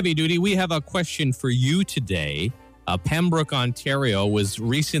 Hey, Heavy Duty, we have a question for you today. Pembroke, Ontario was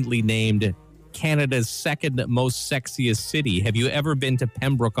recently named Canada's second most sexiest city. Have you ever been to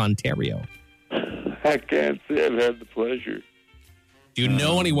Pembroke, Ontario? I can't say I've had the pleasure. Do you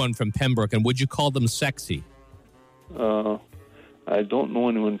know anyone from Pembroke, and would you call them sexy? I don't know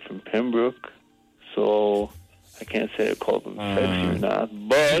anyone from Pembroke, so I can't say I call them sexy or not.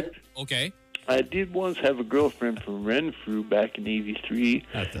 But okay, I did once have a girlfriend from Renfrew back in '83,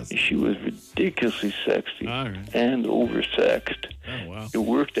 and she was ridiculously sexy and oversexed. Oh, wow. It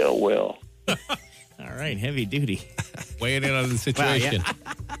worked out well. All right, Heavy Duty. Weighing in on the situation.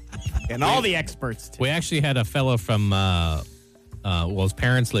 And all the experts. We actually had a fellow from, his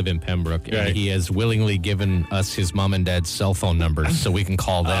parents live in Pembroke, and he has willingly given us his mom and dad's cell phone numbers so we can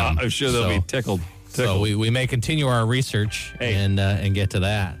call them. I'm sure they'll be tickled. So we may continue our research and get to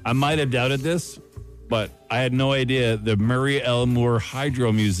that. I might have doubted this, but I had no idea the Murray Elmore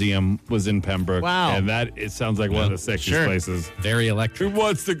Hydro Museum was in Pembroke. Wow. And it sounds like one of the sexiest places. Very electric. Who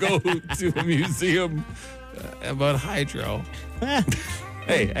wants to go to a museum about hydro?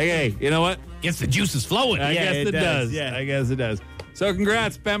 Hey, you know what? Gets the juices flowing. I guess it does. Yeah. I guess it does. So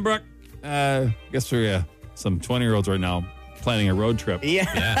congrats, Pembroke. Guess we're some 20-year-olds right now planning a road trip.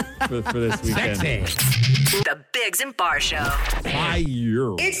 Yeah. For this weekend. Sexy. The Biggs and Bar Show.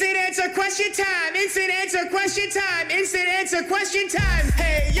 Fire. Instant answer question time. Instant answer question time. Instant answer question time.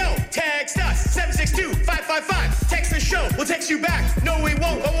 Hey, yo, text us 762-555. Text the show. We'll text you back. No, we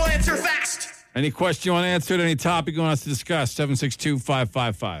won't, but we'll answer fast. Any question you want answered, any topic you want us to discuss,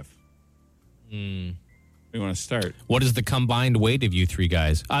 762-555. We want to start. What is the combined weight of you three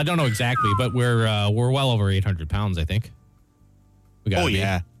guys? I don't know exactly, but we're well over 800 pounds, I think. We gotta be.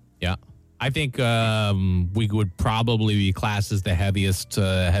 Yeah. Yeah. I think we would probably be classed as the heaviest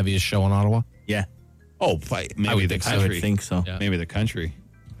show in Ottawa. Yeah. Oh, maybe the country. I would think so. Yeah. Maybe the country.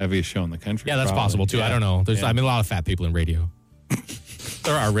 Heaviest show in the country. Yeah, that's probably. possible too. Yeah. I don't know. There's, Yeah. a lot of fat people in radio.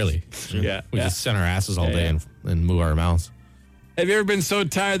 There are really. Yeah. We just send our asses all day Yeah. and move our mouths. Have you ever been so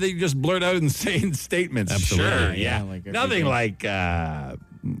tired that you just blurt out insane statements? Absolutely. Sure, Yeah, yeah. like Nothing like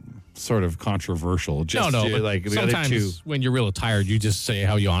sort of controversial. Just No, but like the other two. sometimes when you're real tired, you just say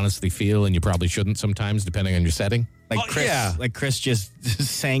how you honestly feel, and you probably shouldn't sometimes, depending on your setting. Like Chris just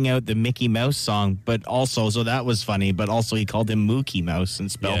sang out the Mickey Mouse song, but also, so that was funny, but also he called him Mookie Mouse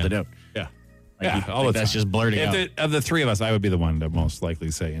and spelled it out. Yeah. All the that's just blurting out. Of the three of us, I would be the one to most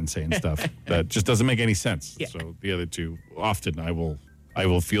likely say insane stuff that just doesn't make any sense. Yeah. So the other two, often I will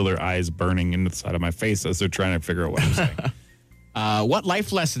feel their eyes burning into the side of my face as they're trying to figure out what I'm saying. What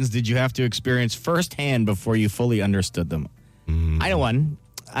life lessons did you have to experience firsthand before you fully understood them? I know one.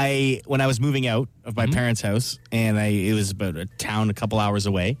 When I was moving out of my parents' house, and it was about a town a couple hours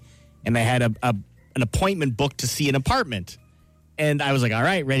away, and I had an appointment booked to see an apartment. And I was like, all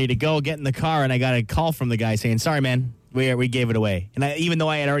right, ready to go, get in the car, and I got a call from the guy saying, sorry, man, we gave it away. And even though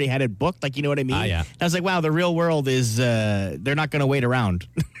I had already had it booked, like, you know what I mean? Yeah. I was like, wow, the real world is, they're not going to wait around.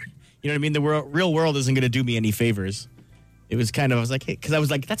 You know what I mean? The real world isn't going to do me any favors. It was kind of, I was like, hey, because I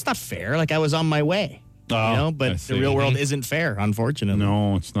was like, that's not fair. Like, I was on my way. But the real world isn't fair, unfortunately.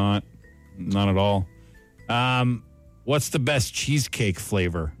 No, it's not. Not at all. What's the best cheesecake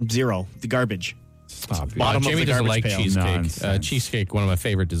flavor? Zero. The garbage. Stop. Jamie doesn't like pail. cheesecake. Cheesecake, one of my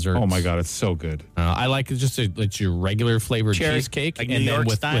favorite desserts. Oh my God, it's so good. I like it just it's your regular flavored cheesecake, like and New then York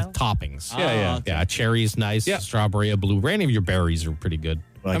with style? Toppings. Okay. Yeah. Cherry's nice. Yeah. Strawberry, a blueberry. Any of your berries are pretty good.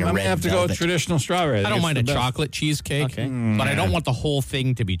 Like I'm gonna have to go with traditional strawberry. I don't mind a chocolate cheesecake, but I don't want the whole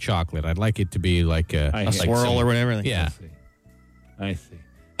thing to be chocolate. I'd like it to be like a swirl or whatever. Yeah. I see.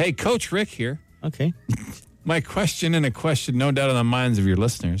 Hey, Coach Rick here. Okay. My question and a question, no doubt on the minds of your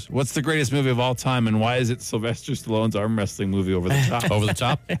listeners. What's the greatest movie of all time, and why is it Sylvester Stallone's arm wrestling movie, Over the Top? Over the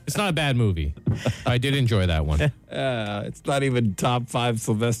Top? It's not a bad movie. I did enjoy that one. It's not even top 5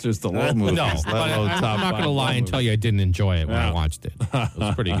 Sylvester Stallone movies. No, but I'm not going to lie and tell you I didn't enjoy it when I watched it. It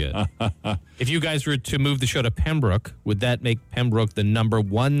was pretty good. If you guys were to move the show to Pembroke, would that make Pembroke the number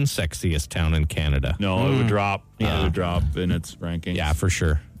 1 sexiest town in Canada? No, it would drop. Yeah, it would drop in its rankings. Yeah, for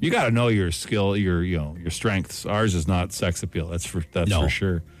sure. You got to know your skill, your strengths. Ours is not sex appeal. That's for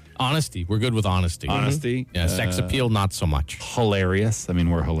sure. Honesty. We're good with honesty. Honesty. Yeah, sex appeal, not so much. Hilarious. I mean,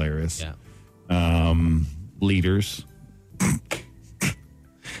 we're hilarious. Yeah. Leaders.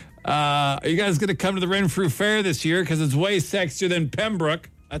 Are you guys going to come to the Renfrew Fair this year? Because it's way sexier than Pembroke.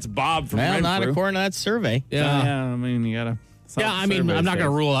 That's Bob from Renfrew. Not according to that survey. Yeah, I mean, you got to. Yeah, I mean, I'm not going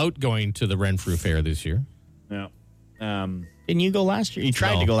to rule out going to the Renfrew Fair this year. Yeah. Didn't you go last year? You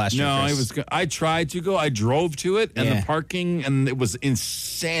tried to go last year. No, Chris. I tried to go. I drove to it, and the parking, and it was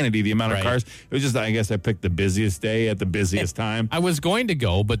insanity, the amount of cars. It was just, I guess I picked the busiest day at the busiest time. I was going to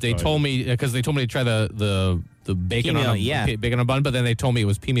go, but they told me, because they told me to try the bacon on bacon on a bun, but then they told me it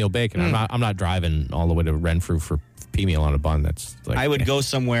was pea meal bacon. I'm not driving all the way to Renfrew for pea meal on a bun. That's like, I would go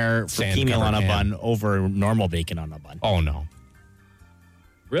somewhere for pea meal on a bun over normal bacon on a bun. Oh, no.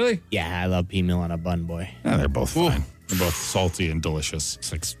 Really? Yeah, I love pea meal on a bun, boy. Yeah, they're both fine. They're both salty and delicious.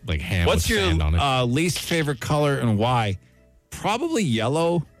 It's like ham. What's with your sand on it. Least favorite color and why? Probably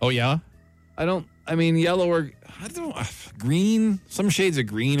yellow. Oh, yeah? Yellow or green. Some shades of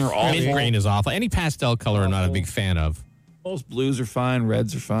green are awful. Mint green is awful. Any pastel color I'm not a big fan of. Most blues are fine.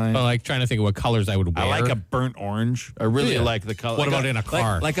 Reds are fine. But like trying to think of what colors I would wear. I like a burnt orange. I really like the color. What about in a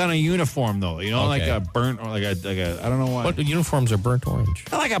car? Like on a uniform, though. You know, like a burnt or like a I don't know why. What uniforms are burnt orange?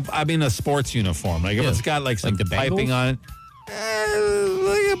 A sports uniform. Like if it's got like some piping on it.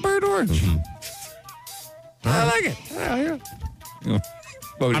 Like a burnt orange. I like it.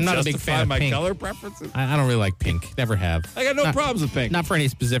 I'm not a big fan of my pink. color preferences. I don't really like pink. Never have. I got no problems with pink. Not for any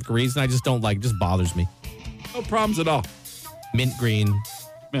specific reason. I just don't like. It just bothers me. No problems at all. Mint green,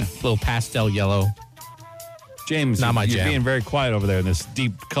 little pastel yellow. James, not my you're jam. being very quiet over there in this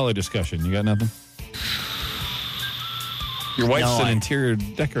deep color discussion. You got nothing? Your wife's an interior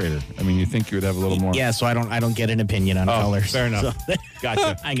decorator. I mean, you think you would have a little more. Yeah, so I don't get an opinion on colors. Fair enough. So,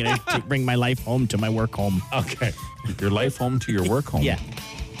 Gotcha. I'm going to bring my life home to my work home. Okay. Your life home to your work home. Yeah.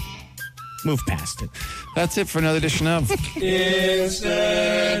 Move past it. That's it for another edition of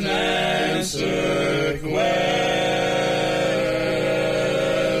Instant Answer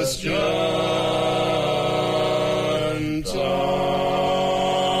Question Time.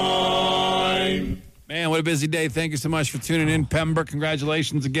 Man, what a busy day. Thank you so much for tuning in, Pembroke.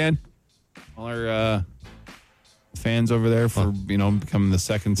 Congratulations again. All our fans over there for, becoming the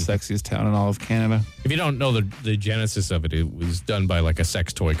second sexiest town in all of Canada. If you don't know the genesis of it, it was done by like a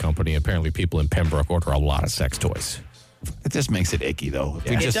sex toy company. Apparently people in Pembroke order a lot of sex toys. It just makes it icky, though. If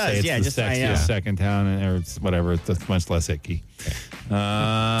Yeah. we just It does, say it's yeah, the just- sexiest second town, or it's whatever, it's much less icky.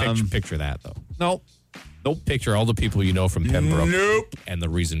 Picture that, though. Nope. Picture all the people you know from Pembroke. Nope. And the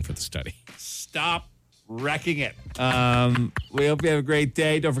reason for the study. Stop wrecking it. We hope you have a great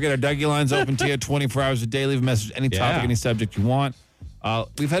day. Don't forget our DUGY line's open to you 24 hours a day. Leave a message, any topic, any subject you want.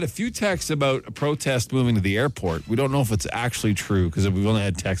 We've had a few texts about a protest moving to the airport. We don't know if it's actually true because we've only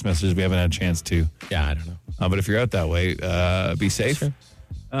had text messages. We haven't had a chance to. Yeah, I don't know. But if you're out that way, be safe. Sure.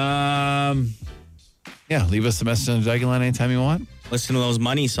 Leave us a message on the DUGY line anytime you want. Listen to those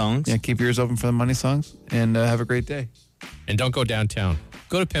money songs. Yeah, keep your ears open for the money songs, and have a great day. And don't go downtown.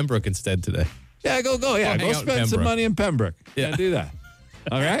 Go to Pembroke instead today. Yeah, go. Yeah, hang go out in spend some Pembroke. money in Pembroke. Yeah, do that.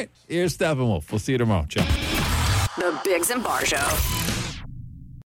 All right? Here's Steppenwolf. We'll see you tomorrow. Ciao. The Biggs and Bar Show.